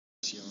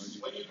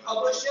When you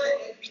publish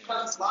it, it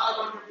becomes live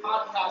on your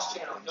podcast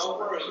channel. Don't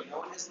worry, no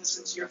one has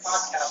listened to your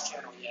podcast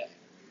channel yet.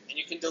 And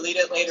you can delete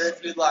it later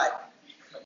if you'd like.